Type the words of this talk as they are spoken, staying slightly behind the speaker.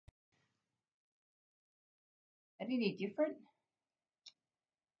any different?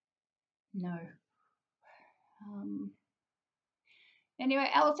 No. Anyway,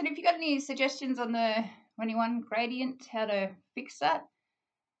 Alison, if you got any suggestions on the 21 gradient, how to fix that,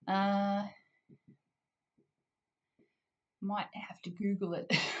 might have to Google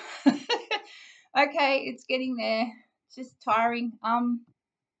it. Okay, it's getting there. It's just tiring. I've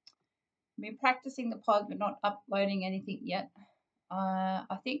been practicing the pod, but not uploading anything yet.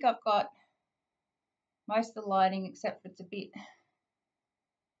 I think I've got most of the lighting, except for it's a bit.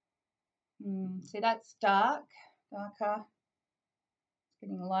 See, that's darker. It's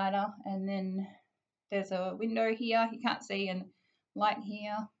getting lighter, and then there's a window here you can't see, and light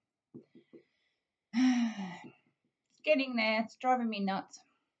here. It's getting there. It's driving me nuts.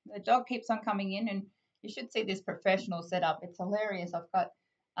 The dog keeps on coming in, and you should see this professional setup. It's hilarious. I've got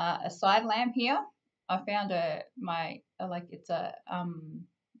a side lamp here. I found it's a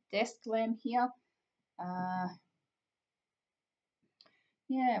desk lamp here.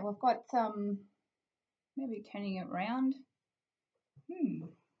 Yeah, we've got maybe turning it around.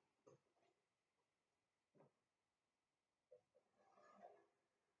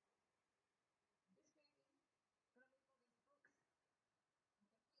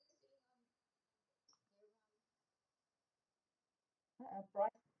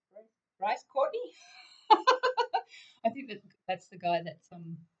 Bryce Courtney. I think that's the guy that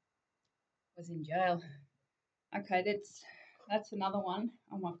was in jail. Okay, that's another one.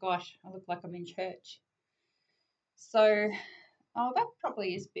 Oh my gosh, I look like I'm in church. So, that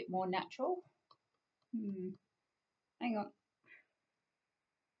probably is a bit more natural. Hang on.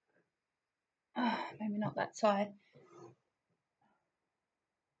 Maybe not that side.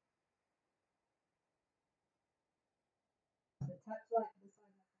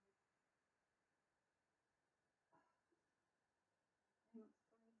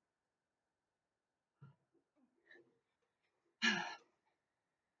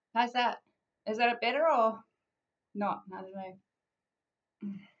 How's that? Is that a better or not? I don't know.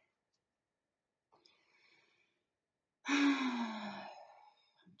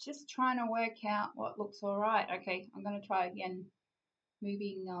 Just trying to work out what looks all right. Okay, I'm going to try again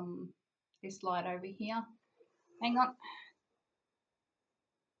moving this light over here. Hang on.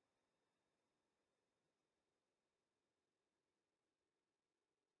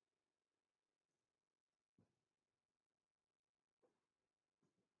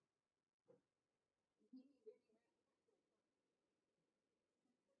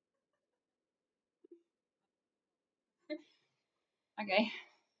 Okay.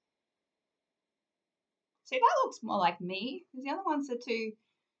 See, that looks more like me because the other ones are too,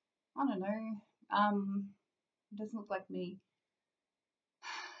 I don't know, it doesn't look like me.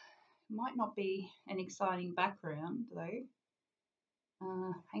 Might not be an exciting background though.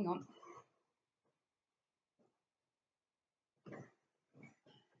 Hang on.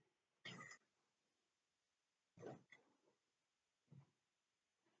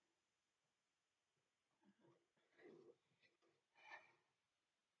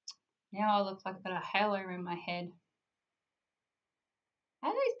 Now I look like I've got a halo in my head. How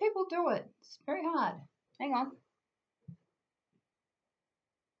do these people do it? It's very hard. Hang on.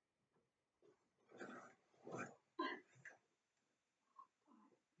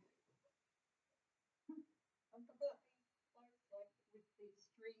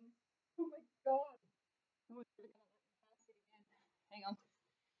 Oh my god. Hang on.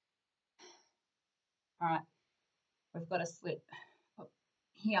 All right. We've got a slit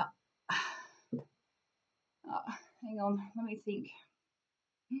here. Hang on. Let me think.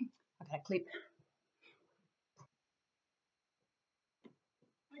 Okay, clip.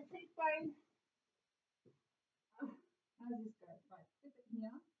 My cheekbone. How does this go? Right, clip it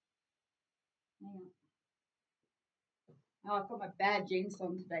here. Hang on. Oh, I've got my bad jeans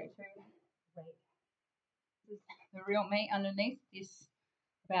on today too. Wait. This is the real me underneath this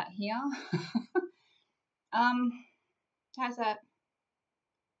about here. How's that?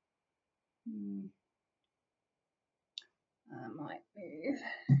 I might move.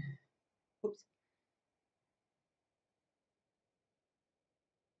 Oops.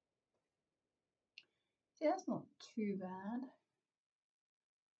 See, that's not too bad.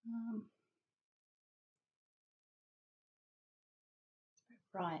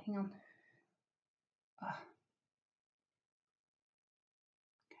 Right, hang on.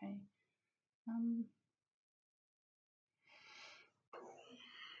 Okay.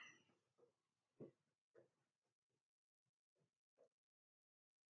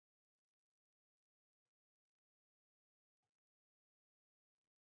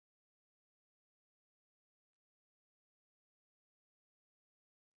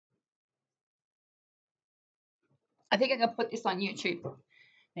 I think I'm going to put this on YouTube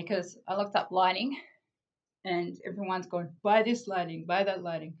because I looked up lighting and everyone's going, buy this lighting, buy that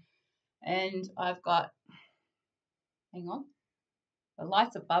lighting. And I've got, hang on, the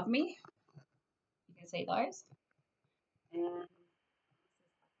lights above me. You can see those.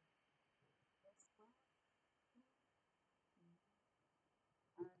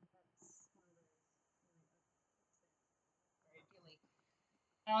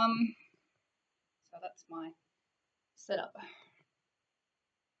 And so that's my setup.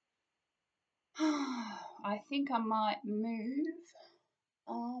 I think I might move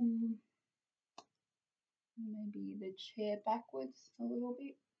maybe the chair backwards a little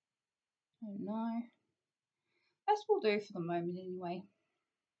bit. I don't know. That's will do for the moment anyway.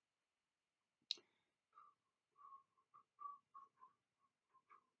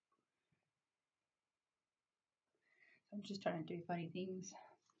 I'm just trying to do funny things.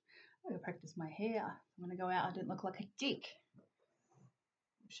 I'm going to practice my hair. I'm going to go out. I don't look like a dick.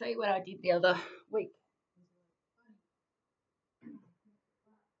 I'll show you what I did the other week.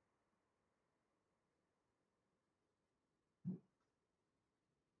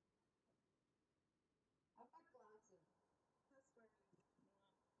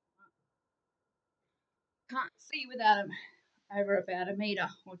 Can't see without them over about a metre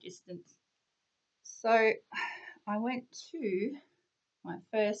or distance. So I went to my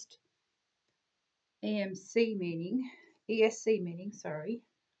first ESC meeting, sorry,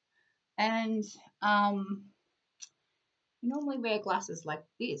 and normally wear glasses like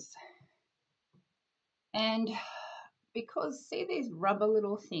this, and because see these rubber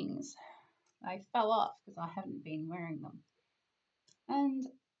little things, they fell off because I haven't been wearing them, and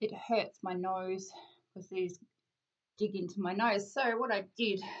it hurts my nose because these dig into my nose. So what I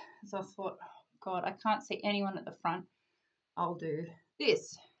did is I thought, God, I can't see anyone at the front. I'll do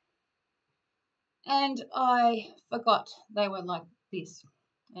this. And I forgot they were like this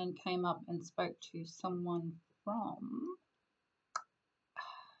and came up and spoke to someone from,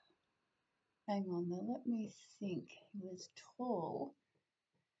 hang on now, let me think. He was tall.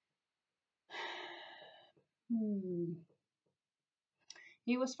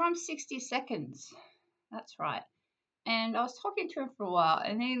 He was from 60 Seconds. That's right. And I was talking to him for a while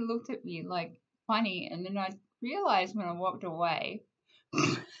and he looked at me like funny, and then I realized when I walked away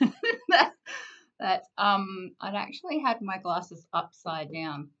that I'd actually had my glasses upside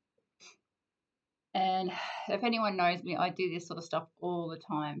down. And if anyone knows me, I do this sort of stuff all the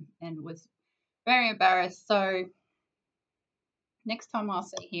time and was very embarrassed. So next time I'll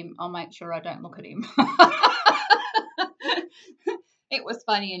see him, I'll make sure I don't look at him. It was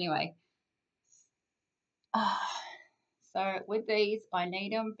funny anyway. So with these, I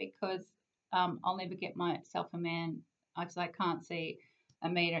need them because I'll never get myself a man because I can't see a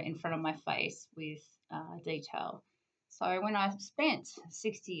meter in front of my face with detail. So when I spent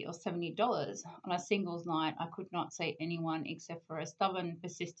 $60 or $70 on a singles night, I could not see anyone except for a stubborn,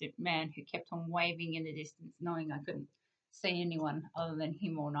 persistent man who kept on waving in the distance, knowing I couldn't see anyone other than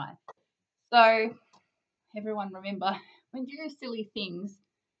him all night. So everyone remember, when you do silly things,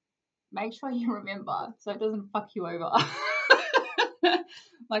 make sure you remember so it doesn't fuck you over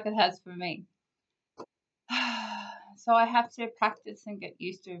like it has for me. So I have to practice and get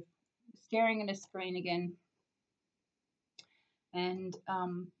used to staring at a screen again. And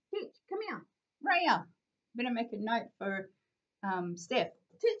Titch, come here, right here. Better make a note for Steph.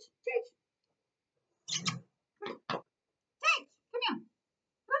 Titch, Titch, Titch, come here.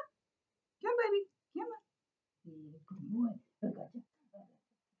 Come, baby, come on. Yeah, good boy. Look at you.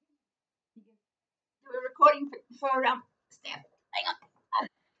 Do a recording for Steph. Hang on.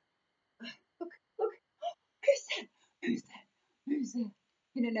 Look, look. Who's that? Who's that? Who's that?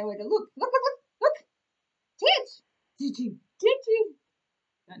 You don't know where to look. Look, look, look, look. Titch. Did you? Did you?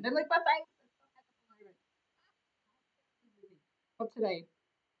 Don't lick my face. What today?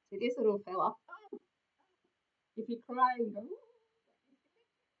 See this little fella. If you cry and go,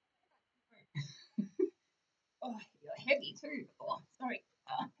 oh, you're heavy too. Oh, sorry.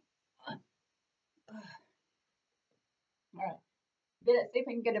 All right. Better see if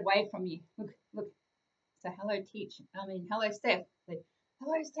I can get away from you. Look, look. So hello, hello, Steph. Say,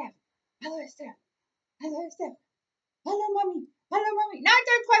 hello, Steph. Hello, Steph. Hello, Steph. Hello, mommy. Hello, mommy. No,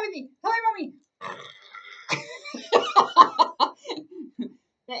 don't play with me. Hello, mommy.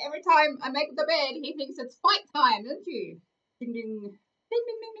 Now, every time I make the bed, he thinks it's fight time, don't you? Ding, ding. Ding,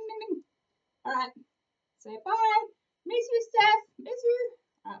 ding, ding, ding, ding, ding. All right. Say bye. Miss you, Steph. Miss you.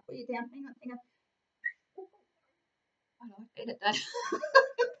 All right, put you down. Hang on, hang on. I know, I edit that.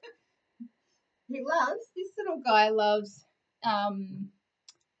 This little guy loves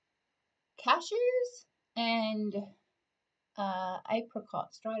cashews and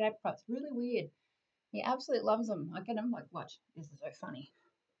apricots, dried apricots. Really weird. He absolutely loves them. I get him like, watch. This is so funny.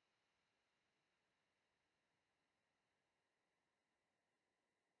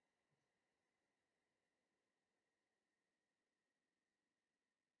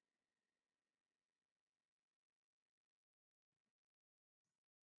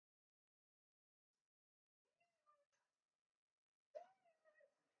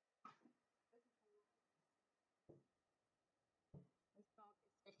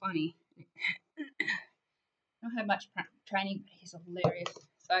 So funny. Not had much training, but he's hilarious.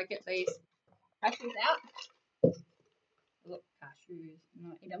 So I get these cashews out. Look, cashews. And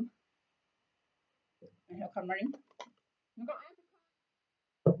I'll eat them. And he'll come running.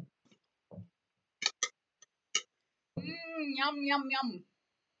 Yum, yum, yum.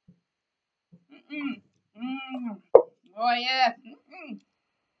 Mm-mm. Mm. Oh, yeah. Mm-mm.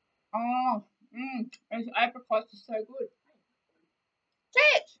 Oh, those apricots are so good.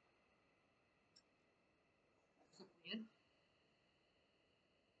 Sit!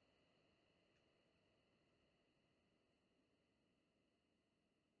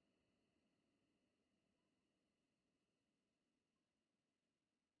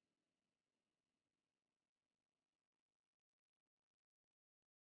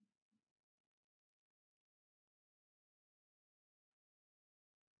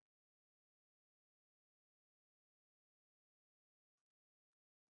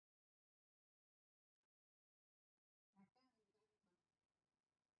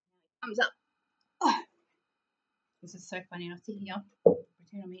 Thumbs up. Oh, this is so funny. I sit here,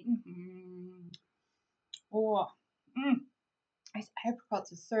 pretend I'm eating. Oh, these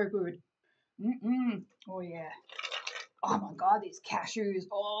apricots are so good. Oh, yeah. Oh, my God, these cashews.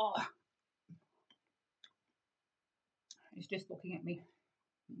 Oh, he's just looking at me.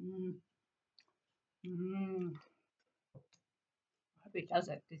 Mm. I hope he does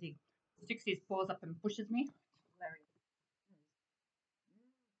it because he sticks his paws up and pushes me. Hilarious.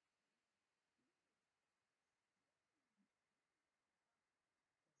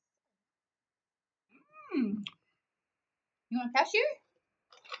 Mm. You want a cashew?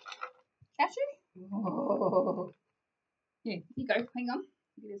 Cashew? Oh. Yeah, here you go. Hang on.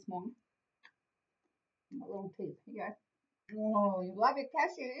 Get this one. My little teeth. Here you go. Oh, you love your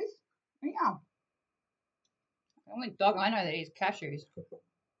cashews? Yeah. The only dog I know that eats cashews.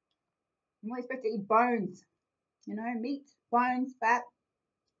 I'm only supposed to eat bones. You know, meat, bones, fat.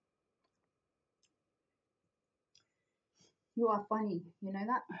 You are funny. You know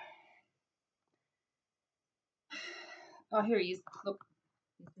that? Oh, here he is. Look.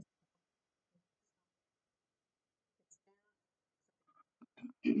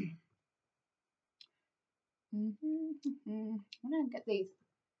 I don't get these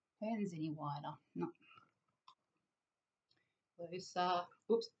pens any wider. No. Closer.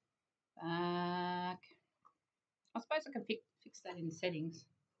 Oops. Back. I suppose I can fix that in settings.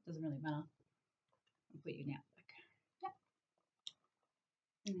 Doesn't really matter. I'll put you now back.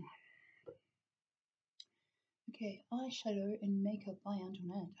 Yep. Okay, eyeshadow and makeup by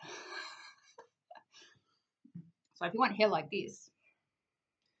Antoinette. So if you want hair like this,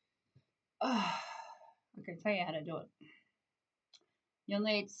 I can tell you how to do it. You'll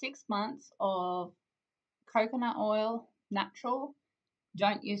need 6 months of coconut oil, natural.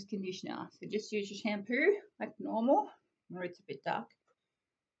 Don't use conditioner. So just use your shampoo like normal, or it's a bit dark.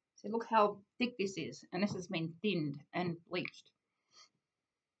 So look how thick this is, and this has been thinned and bleached.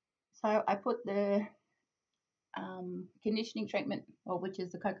 So I put the conditioning treatment, which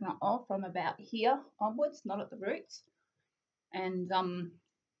is the coconut oil, from about here onwards, not at the roots. And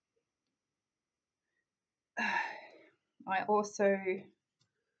I also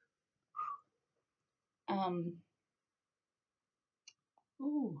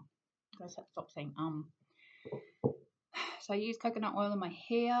gotta stop saying so I use coconut oil in my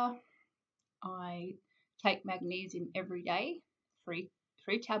hair. I take magnesium every day, three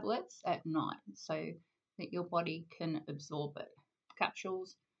tablets at night, so that your body can absorb it.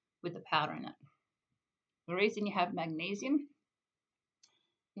 Capsules with the powder in it. The reason you have magnesium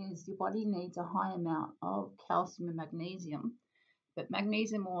is your body needs a high amount of calcium and magnesium, but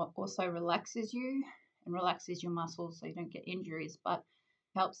magnesium also relaxes you and relaxes your muscles so you don't get injuries, but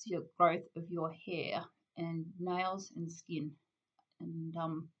helps your growth of your hair and nails and skin. And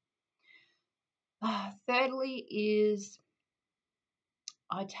thirdly is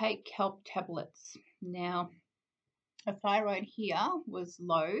I take kelp tablets. Now, a thyroid here was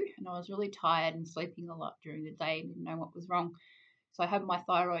low and I was really tired and sleeping a lot during the day and didn't know what was wrong. So I had my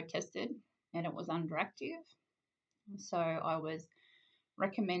thyroid tested and it was underactive. So I was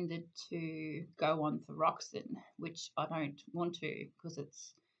recommended to go on thyroxine, which I don't want to because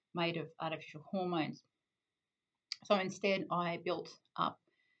it's made of artificial hormones. So instead, I built up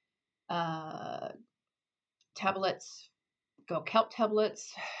tablets, got kelp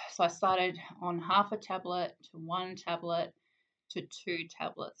tablets. So I started on half a tablet to 1 tablet to 2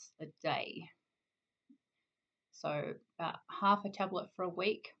 tablets a day. So about half a tablet for a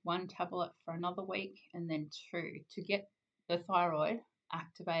week, 1 tablet for another week, and then 2 to get the thyroid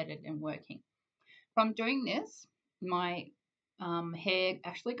activated and working. From doing this, my hair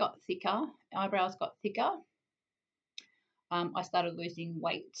actually got thicker, eyebrows got thicker. I started losing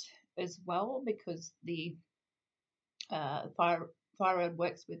weight as well because the thyroid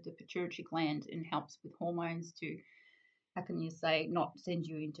works with the pituitary gland and helps with hormones to, how can you say, not send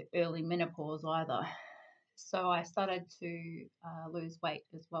you into early menopause either. So I started to lose weight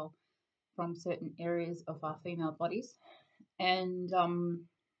as well from certain areas of our female bodies. And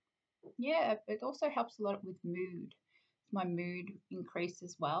it also helps a lot with mood. My mood increased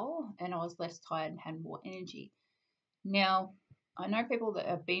as well, and I was less tired and had more energy. Now, I know people that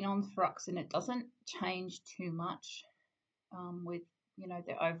have been on thyroxine, it doesn't change too much with,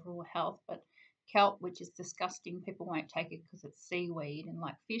 their overall health, but kelp, which is disgusting, people won't take it because it's seaweed, and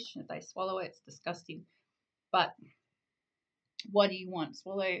like fish, if they swallow it, it's disgusting. But what do you want?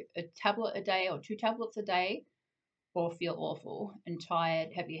 Swallow a tablet a day or 2 tablets a day, or feel awful and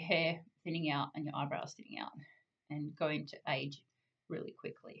tired, have your hair thinning out and your eyebrows thinning out and going to age really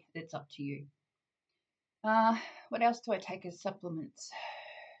quickly? It's up to you. What else do I take as supplements?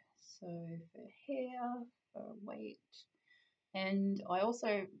 So for hair, for weight, and I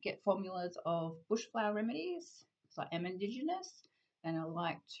also get formulas of bushflower remedies because I am Indigenous and I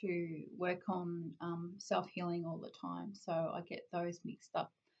like to work on self-healing all the time. So I get those mixed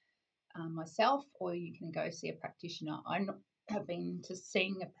up myself, or you can go see a practitioner. I have been to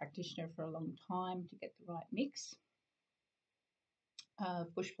seeing a practitioner for a long time to get the right mix of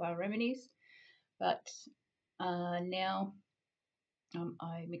bushflower remedies, but now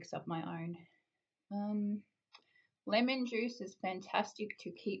I mix up my own. Lemon juice is fantastic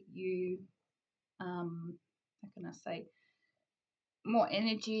to keep you, how can I say, more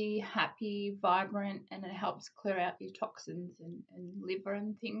energy, happy, vibrant, and it helps clear out your toxins and liver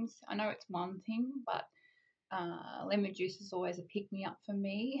and things. I know it's one thing, but lemon juice is always a pick-me-up for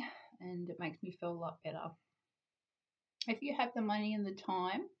me, and it makes me feel a lot better. If you have the money and the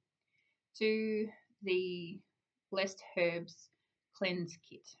time, do the Blessed Herbs Cleanse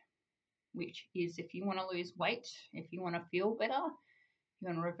Kit, which is if you want to lose weight, if you want to feel better, if you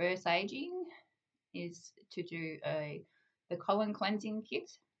want to reverse aging, is to do the colon cleansing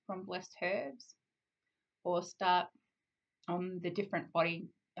kit from Blessed Herbs, or start on the different body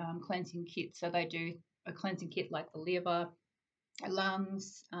cleansing kits. So they do a cleansing kit like the liver,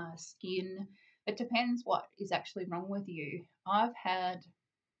 lungs, skin. It depends what is actually wrong with you. I've had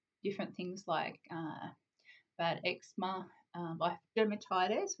different things like bad eczema, by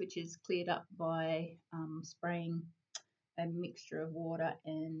dermatitis, which is cleared up by spraying a mixture of water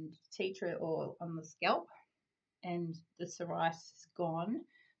and tea tree oil on the scalp, and the psoriasis is gone.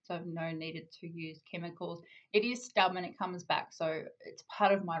 So I've no needed to use chemicals. It is stubborn, it comes back, so it's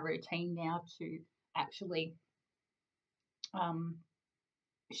part of my routine now to actually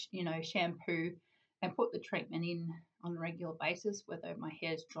shampoo and put the treatment in on a regular basis, whether my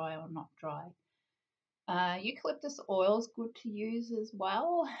hair's dry or not dry. Eucalyptus oil is good to use as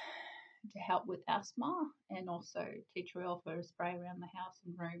well to help with asthma, and also tea tree oil for a spray around the house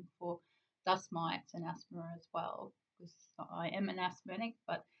and room for dust mites and asthma as well, because I am an asthmatic,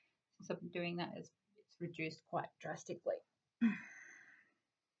 but since I've been doing that, it's reduced quite drastically. I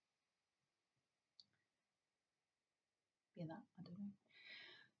don't know.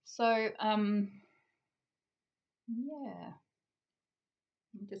 So, yeah,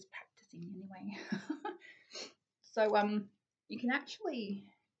 I'm just practicing anyway. So, you can actually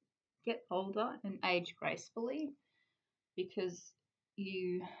get older and age gracefully, because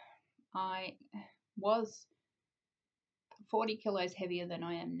I was 40 kilos heavier than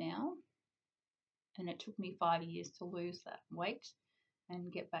I am now, and it took me 5 years to lose that weight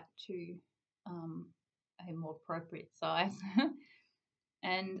and get back to a more appropriate size.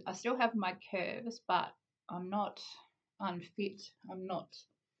 And I still have my curves, but I'm not unfit. I'm not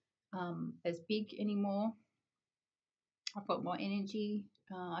as big anymore. I've got more energy.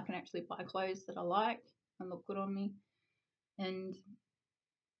 I can actually buy clothes that I like and look good on me. And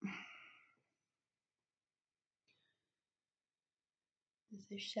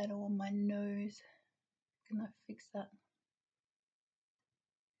there's a shadow on my nose. Can I fix that?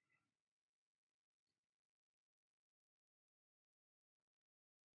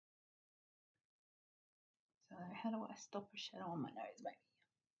 How do I stop a shadow on my nose, maybe?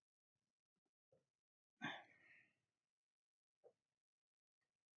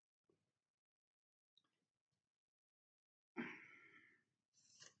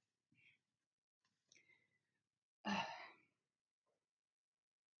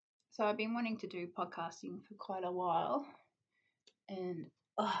 So I've been wanting to do podcasting for quite a while, and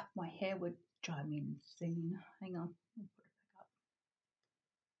my hair would drive me insane. Hang on, I'll put it back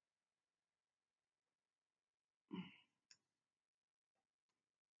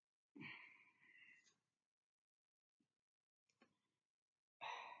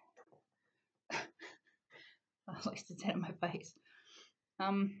up. At least it's out of my face.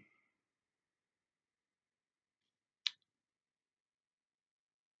 I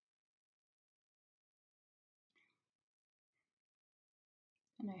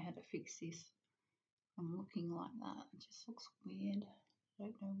know how to fix this. I'm looking like that. It just looks weird. I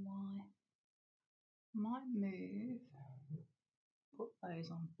don't know why. Might move. Put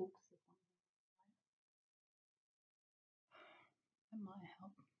those on books if I that might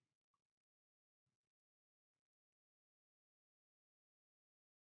help.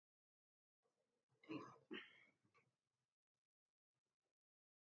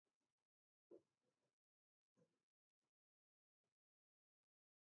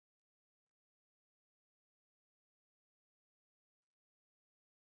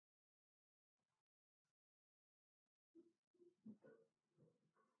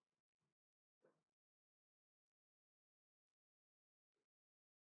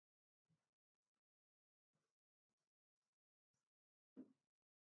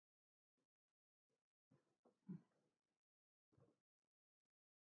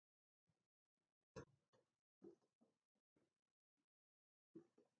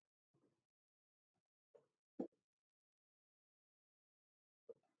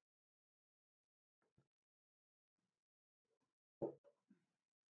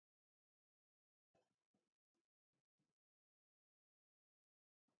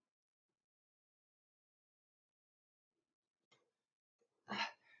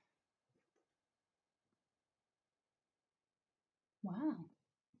 Wow.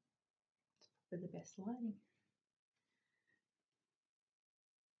 For the best lighting.